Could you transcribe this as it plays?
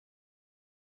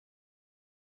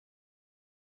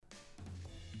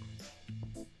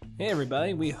Hey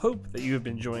everybody, we hope that you have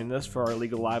been joining us for our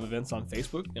Legal Live events on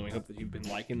Facebook, and we hope that you've been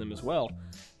liking them as well.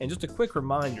 And just a quick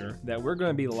reminder that we're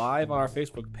going to be live on our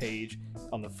Facebook page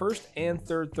on the first and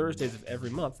third Thursdays of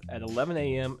every month at 11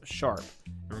 a.m. sharp,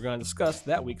 and we're going to discuss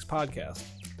that week's podcast.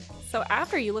 So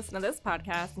after you listen to this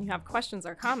podcast and you have questions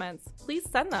or comments, please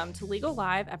send them to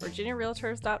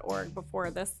legallive@virginiarealtors.org before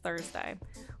this Thursday.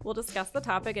 We'll discuss the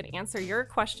topic and answer your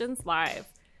questions live.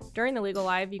 During the Legal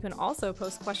Live, you can also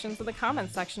post questions in the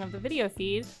comments section of the video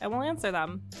feed, and we'll answer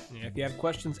them. Yeah, if you have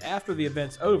questions after the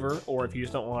event's over, or if you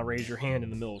just don't want to raise your hand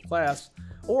in the middle of class,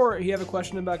 or if you have a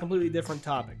question about a completely different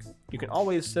topic, you can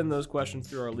always send those questions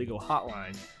through our legal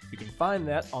hotline. You can find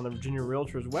that on the Virginia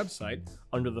Realtors website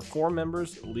under the For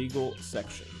Members Legal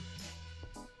section.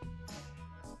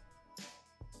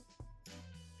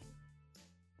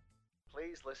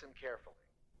 Please listen carefully.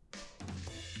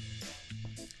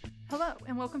 Hello,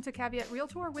 and welcome to Caveat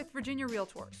Realtor with Virginia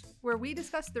Realtors, where we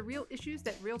discuss the real issues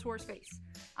that realtors face.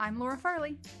 I'm Laura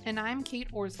Farley. And I'm Kate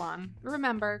Orslan.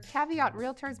 Remember, Caveat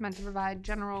Realtor is meant to provide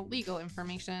general legal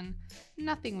information.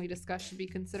 Nothing we discuss should be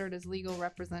considered as legal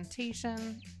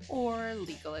representation or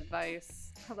legal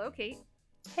advice. Hello, Kate.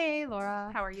 Hey, Laura.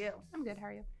 How are you? I'm good. How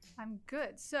are you? I'm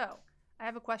good. So, I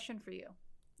have a question for you.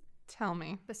 Tell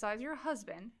me. Besides your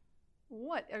husband,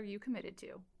 what are you committed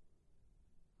to?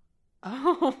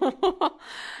 Oh,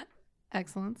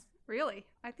 excellence. Really?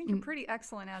 I think you're pretty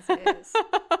excellent as it is.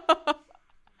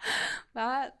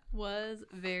 That was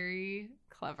very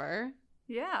clever.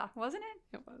 Yeah, wasn't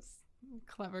it? It was.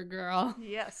 Clever girl.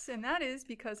 Yes, and that is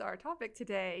because our topic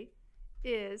today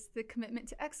is the Commitment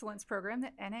to Excellence program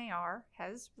that NAR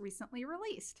has recently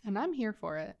released. And I'm here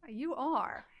for it. You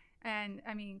are. And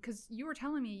I mean, because you were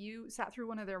telling me you sat through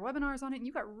one of their webinars on it and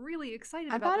you got really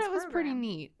excited about I this thought it was pretty program.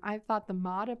 neat. I thought the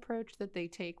mod approach that they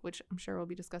take, which I'm sure we'll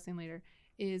be discussing later,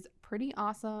 is pretty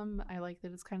awesome. I like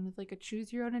that it's kind of like a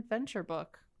choose your own adventure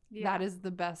book. Yeah. That is the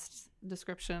best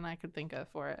description I could think of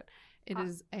for it. It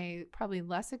is a probably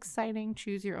less exciting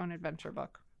choose your own adventure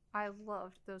book. I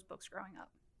loved those books growing up.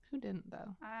 Who didn't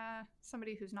though?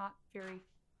 Somebody who's not very...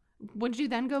 Would you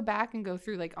then go back and go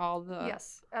through like all the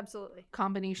Yes, absolutely.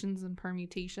 combinations and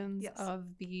permutations Yes.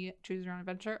 of the choose your own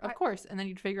adventure? Of course. And then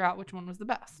you'd figure out which one was the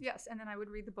best. Yes, and then I would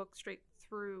read the book straight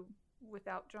through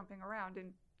without jumping around,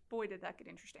 and boy, did that get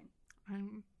interesting.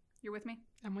 You're with me?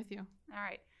 I'm with you. All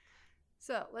right.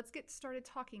 So let's get started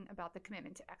talking about the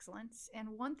commitment to excellence. And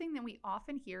one thing that we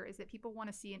often hear is that people want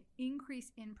to see an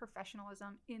increase in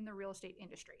professionalism in the real estate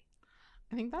industry.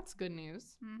 I think that's good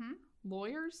news. Mm-hmm.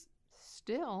 Lawyers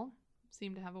still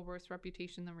seem to have a worse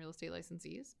reputation than real estate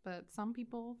licensees, but some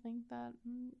people think that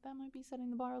that might be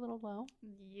setting the bar a little low.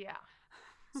 Yeah.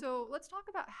 So let's talk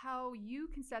about how you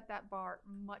can set that bar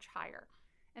much higher.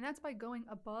 And that's by going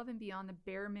above and beyond the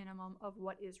bare minimum of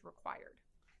what is required.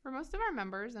 For most of our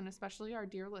members, and especially our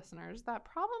dear listeners, that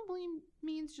probably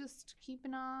means just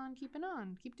keeping on, keep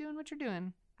doing what you're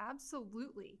doing.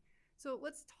 Absolutely. So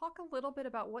let's talk a little bit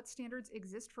about what standards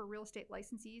exist for real estate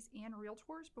licensees and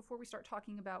realtors before we start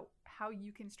talking about how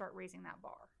you can start raising that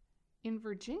bar. In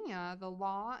Virginia, the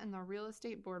law and the real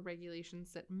estate board regulations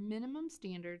set minimum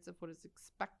standards of what is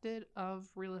expected of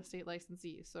real estate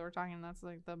licensees. So we're talking that's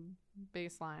like the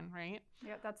baseline, right?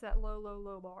 Yeah, that's that low, low,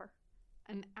 low bar.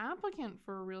 An applicant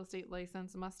for a real estate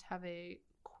license must have a,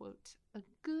 quote, a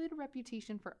good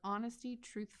reputation for honesty,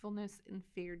 truthfulness, and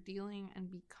fair dealing, and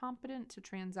be competent to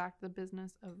transact the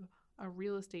business of a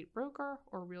real estate broker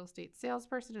or real estate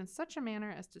salesperson in such a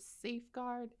manner as to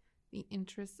safeguard the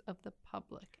interests of the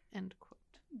public, end quote.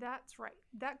 That's right.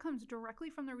 That comes directly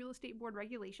from the real estate board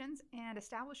regulations and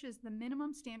establishes the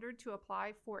minimum standard to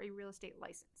apply for a real estate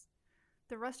license.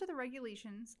 The rest of the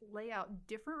regulations lay out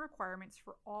different requirements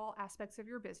for all aspects of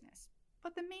your business,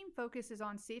 but the main focus is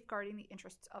on safeguarding the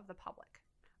interests of the public.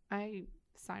 I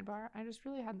just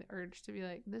really had the urge to be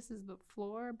like, this is the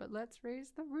floor, but let's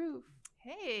raise the roof.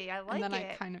 Hey, I like it. And then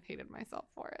I kind of hated myself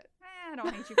for it. I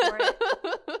don't hate you for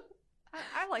it.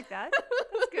 I like that.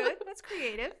 That's good. That's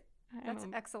creative. That's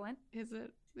excellent. Is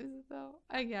it though?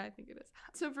 Yeah, I think it is.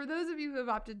 So for those of you who have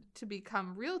opted to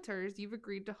become realtors, you've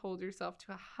agreed to hold yourself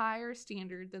to a higher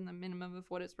standard than the minimum of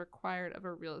what is required of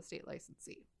a real estate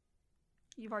licensee.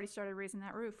 You've already started raising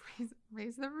that roof.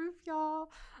 Raise the roof, y'all.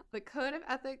 The Code of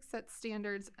Ethics sets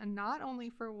standards not only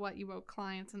for what you owe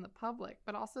clients and the public,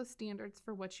 but also standards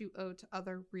for what you owe to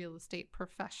other real estate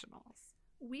professionals.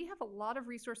 We have a lot of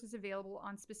resources available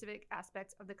on specific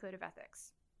aspects of the Code of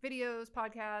Ethics. Videos,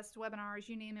 podcasts, webinars,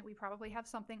 you name it, we probably have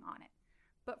something on it.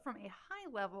 But from a high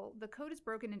level, the code is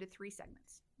broken into 3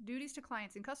 segments: duties to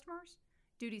clients and customers,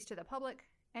 duties to the public,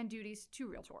 and duties to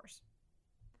realtors.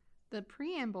 The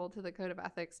preamble to the Code of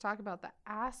Ethics talk about the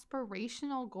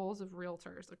aspirational goals of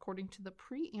realtors. According to the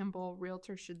preamble,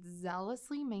 realtors should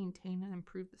zealously maintain and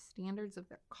improve the standards of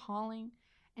their calling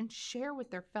and share with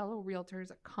their fellow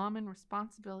realtors a common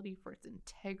responsibility for its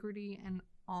integrity and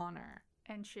honor.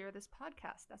 And share this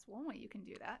podcast. That's one way you can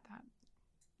do that.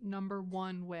 Number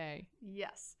one way.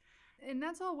 Yes. And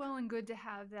that's all well and good to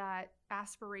have that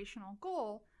aspirational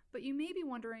goal, but you may be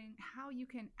wondering how you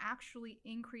can actually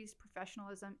increase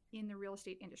professionalism in the real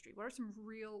estate industry. What are some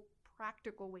real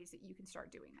practical ways that you can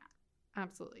start doing that?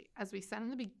 Absolutely. As we said in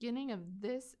the beginning of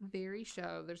this very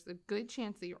show, there's a good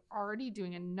chance that you're already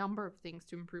doing a number of things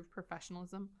to improve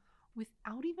professionalism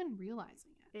without even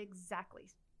realizing it. Exactly.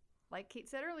 Like Kate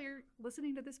said earlier,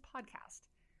 listening to this podcast.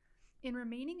 In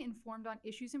remaining informed on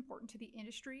issues important to the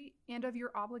industry and of your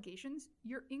obligations,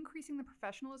 you're increasing the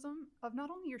professionalism of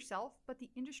not only yourself, but the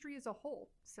industry as a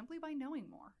whole, simply by knowing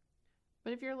more.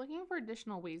 But if you're looking for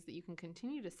additional ways that you can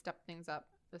continue to step things up,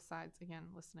 besides, again,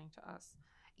 listening to us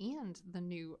and the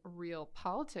new Real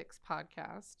Politics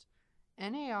podcast,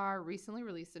 NAR recently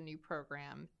released a new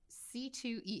program,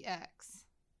 C2EX,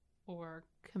 or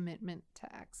Commitment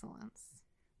to Excellence.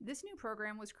 This new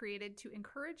program was created to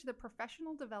encourage the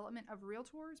professional development of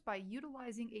realtors by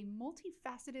utilizing a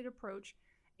multifaceted approach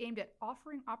aimed at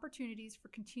offering opportunities for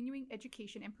continuing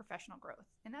education and professional growth.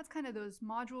 And that's kind of those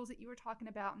modules that you were talking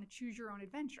about in the Choose Your Own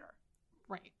Adventure.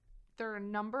 Right. There are a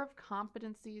number of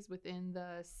competencies within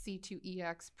the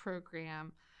C2EX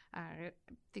program,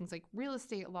 things like real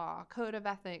estate law, code of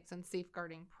ethics, and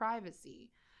safeguarding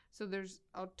privacy. So there's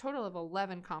a total of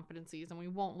 11 competencies, and we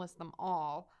won't list them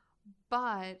all.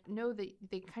 But know that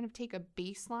they kind of take a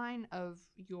baseline of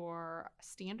your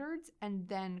standards and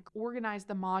then organize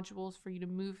the modules for you to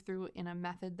move through in a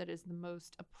method that is the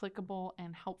most applicable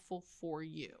and helpful for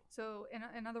you. So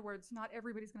in other words, not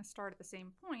everybody's going to start at the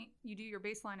same point. You do your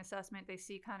baseline assessment, they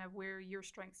see kind of where your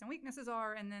strengths and weaknesses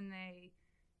are, and then they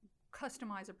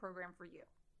customize a program for you.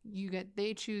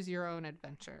 They choose your own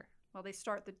adventure. Well, they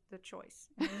start the choice,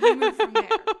 and then you move from there.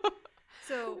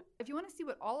 So if you want to see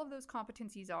what all of those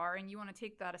competencies are and you want to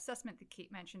take that assessment that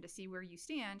Kate mentioned to see where you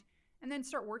stand and then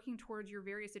start working towards your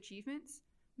various achievements,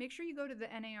 make sure you go to the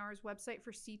NAR's website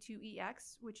for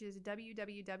C2EX, which is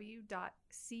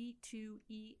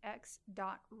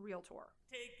www.c2ex.realtor.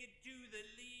 Take it to the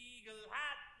legal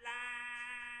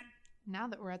hotline. Now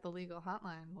that we're at the legal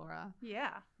hotline, Laura,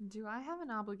 Yeah. do I have an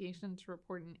obligation to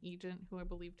report an agent who I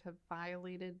believe to have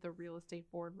violated the real estate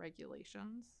board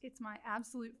regulations? It's my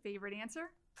absolute favorite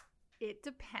answer. It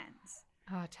depends.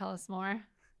 Tell us more.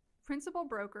 Principal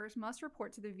brokers must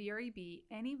report to the VREB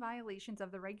any violations of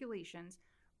the regulations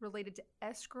related to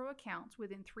escrow accounts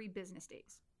within 3 business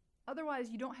days.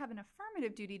 Otherwise, you don't have an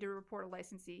affirmative duty to report a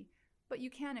licensee, but you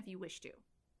can if you wish to.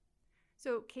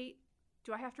 So, Kate,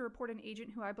 do I have to report an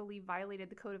agent who I believe violated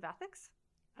the Code of Ethics?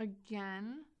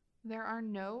 Again, there are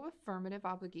no affirmative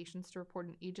obligations to report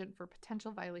an agent for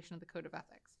potential violation of the Code of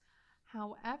Ethics.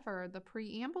 However, the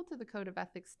preamble to the Code of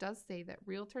Ethics does say that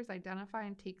realtors identify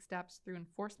and take steps through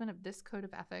enforcement of this Code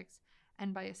of Ethics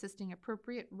and by assisting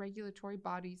appropriate regulatory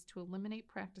bodies to eliminate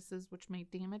practices which may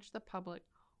damage the public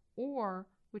or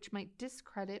which might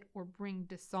discredit or bring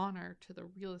dishonor to the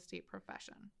real estate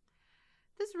profession.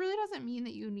 This really doesn't mean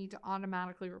that you need to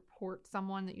automatically report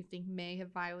someone that you think may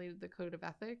have violated the Code of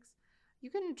Ethics.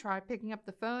 You can try picking up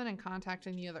the phone and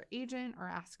contacting the other agent or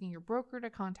asking your broker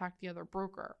to contact the other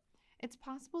broker. It's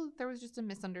possible that there was just a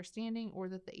misunderstanding or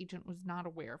that the agent was not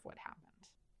aware of what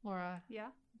happened. Laura, Yeah.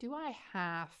 do I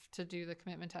have to do the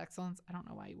commitment to excellence? I don't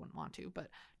know why you wouldn't want to, but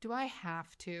do I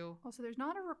have to? Also, there's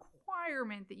not a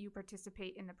requirement that you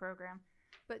participate in the program,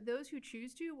 but those who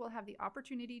choose to will have the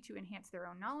opportunity to enhance their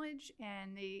own knowledge,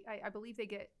 and I believe they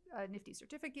get a nifty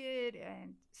certificate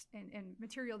and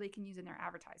material they can use in their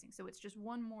advertising. So it's just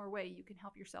one more way you can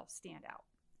help yourself stand out.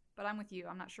 But I'm with you.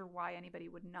 I'm not sure why anybody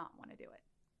would not want to do it.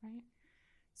 Right?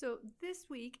 So this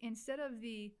week, instead of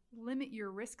the limit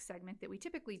your risk segment that we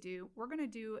typically do, we're going to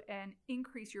do an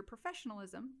increase your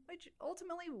professionalism, which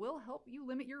ultimately will help you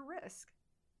limit your risk.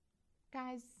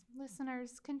 Guys,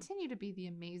 listeners, continue to be the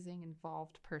amazing,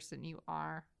 involved person you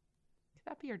are. Could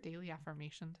that be your daily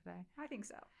affirmation today? I think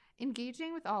so.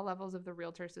 Engaging with all levels of the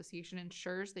Realtor Association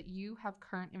ensures that you have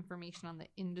current information on the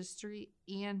industry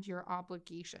and your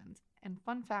obligations. And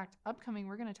fun fact, upcoming,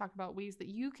 we're going to talk about ways that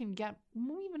you can get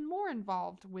even more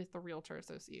involved with the Realtor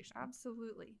Association.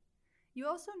 Absolutely. You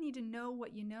also need to know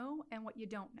what you know and what you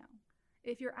don't know.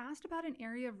 If you're asked about an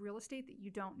area of real estate that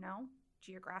you don't know,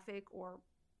 geographic or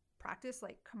practice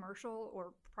like commercial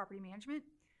or property management,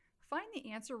 find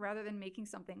the answer rather than making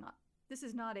something up. This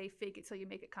is not a fake it till you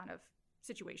make it kind of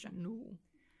situation. No.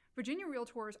 Virginia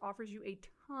Realtors offers you a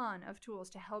ton of tools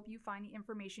to help you find the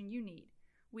information you need.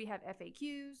 We have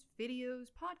FAQs, videos,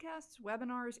 podcasts,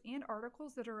 webinars, and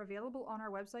articles that are available on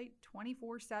our website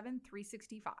 24/7,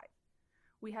 365.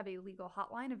 We have a legal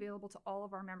hotline available to all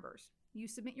of our members. You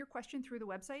submit your question through the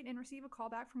website and receive a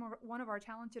call back from one of our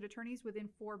talented attorneys within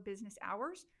 4 business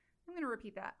hours. I'm going to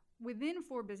repeat that. Within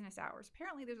 4 business hours.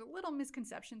 Apparently, there's a little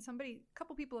misconception. A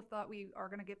couple people have thought we are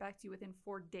going to get back to you within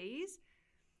 4 days.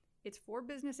 It's 4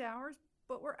 business hours,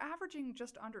 but we're averaging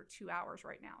just under 2 hours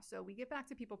right now. So we get back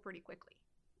to people pretty quickly.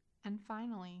 And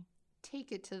finally,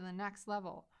 take it to the next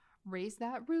level. Raise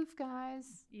that roof,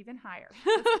 guys. Even higher.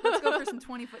 Let's go for some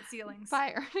 20-foot ceilings.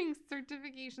 By earning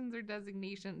certifications or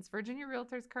designations, Virginia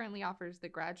Realtors currently offers the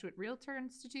Graduate Realtor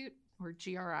Institute, or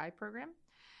GRI program,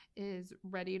 is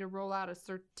ready to roll out a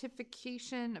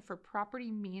certification for property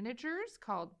managers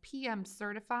called PM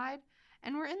Certified,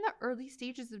 and we're in the early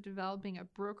stages of developing a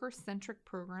broker-centric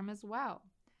program as well.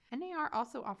 NAR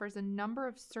also offers a number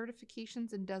of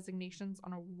certifications and designations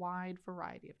on a wide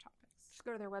variety of topics. Just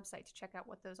go to their website to check out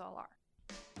what those all are.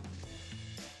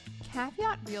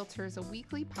 Caveat Realtor is a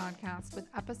weekly podcast with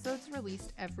episodes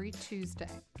released every Tuesday.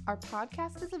 Our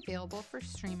podcast is available for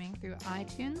streaming through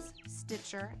iTunes,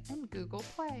 Stitcher, and Google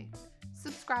Play.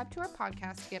 Subscribe to our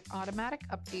podcast to get automatic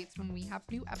updates when we have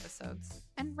new episodes,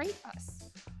 and rate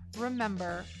us.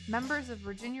 Remember, members of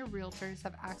Virginia Realtors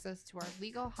have access to our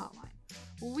legal hotline,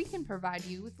 where we can provide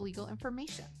you with legal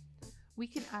information. We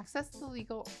can access the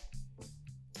legal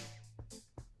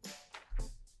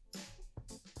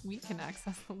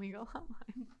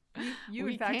hotline. You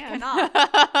We in fact, can.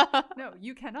 cannot. No,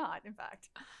 you cannot, in fact.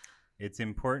 It's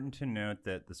important to note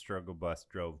that the struggle bus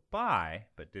drove by,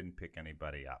 but didn't pick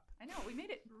anybody up. I know, we made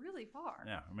it really far.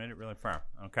 Yeah, we made it really far.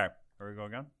 Okay, here we go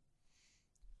again.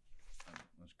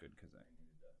 That's good because I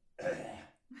needed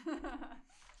that.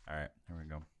 All right, here we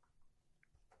go.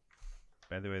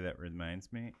 By the way, that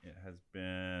reminds me, it has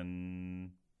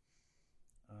been,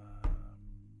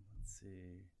 let's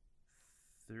see,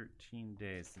 13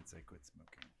 days since I quit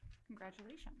smoking.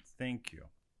 Congratulations. Thank you.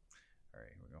 All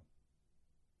right, here we go.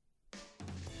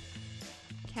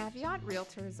 Caveat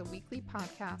Realtor is a weekly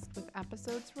podcast with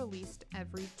episodes released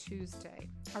every Tuesday.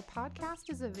 Our podcast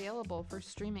is available for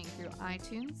streaming through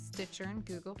iTunes, Stitcher, and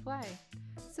Google Play.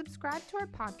 Subscribe to our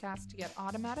podcast to get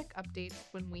automatic updates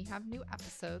when we have new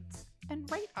episodes,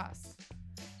 and rate us.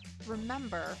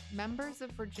 Remember, members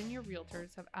of Virginia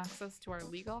Realtors have access to our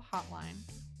legal hotline,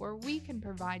 where we can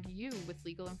provide you with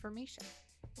legal information.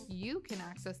 You can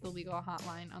access the legal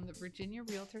hotline on the Virginia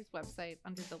Realtors website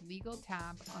under the Legal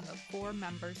tab on the For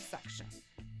Members section.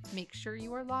 Make sure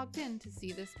you are logged in to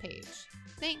see this page.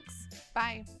 Thanks.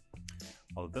 Bye.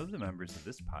 Although the members of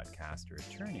this podcast are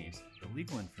attorneys, the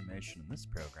legal information in this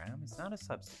program is not a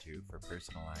substitute for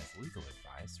personalized legal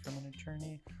advice from an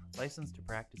attorney licensed to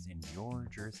practice in your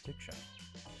jurisdiction.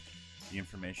 The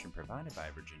information provided by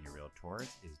Virginia Realtors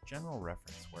is general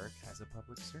reference work as a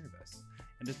public service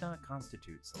and does not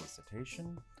constitute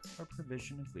solicitation or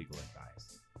provision of legal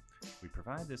advice. We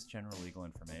provide this general legal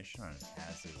information on an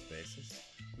as-is basis.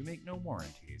 We make no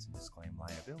warranties and disclaim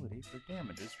liability for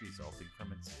damages resulting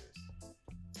from its use.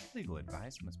 Legal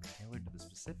advice must be tailored to the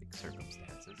specific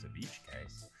circumstances of each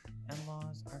case, and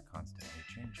laws are constantly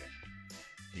changing.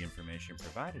 The information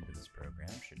provided to this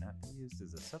program should not be used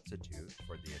as a substitute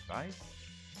for the advice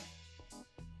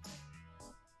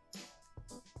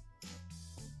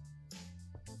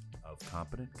of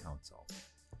competent counsel.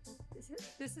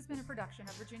 This has been a production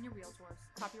of Virginia Realtors,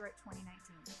 copyright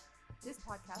 2019. This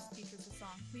podcast features the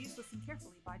song Please Listen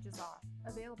Carefully by Jazar,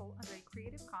 available under a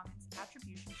Creative Commons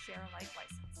Attribution Share Alike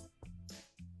license.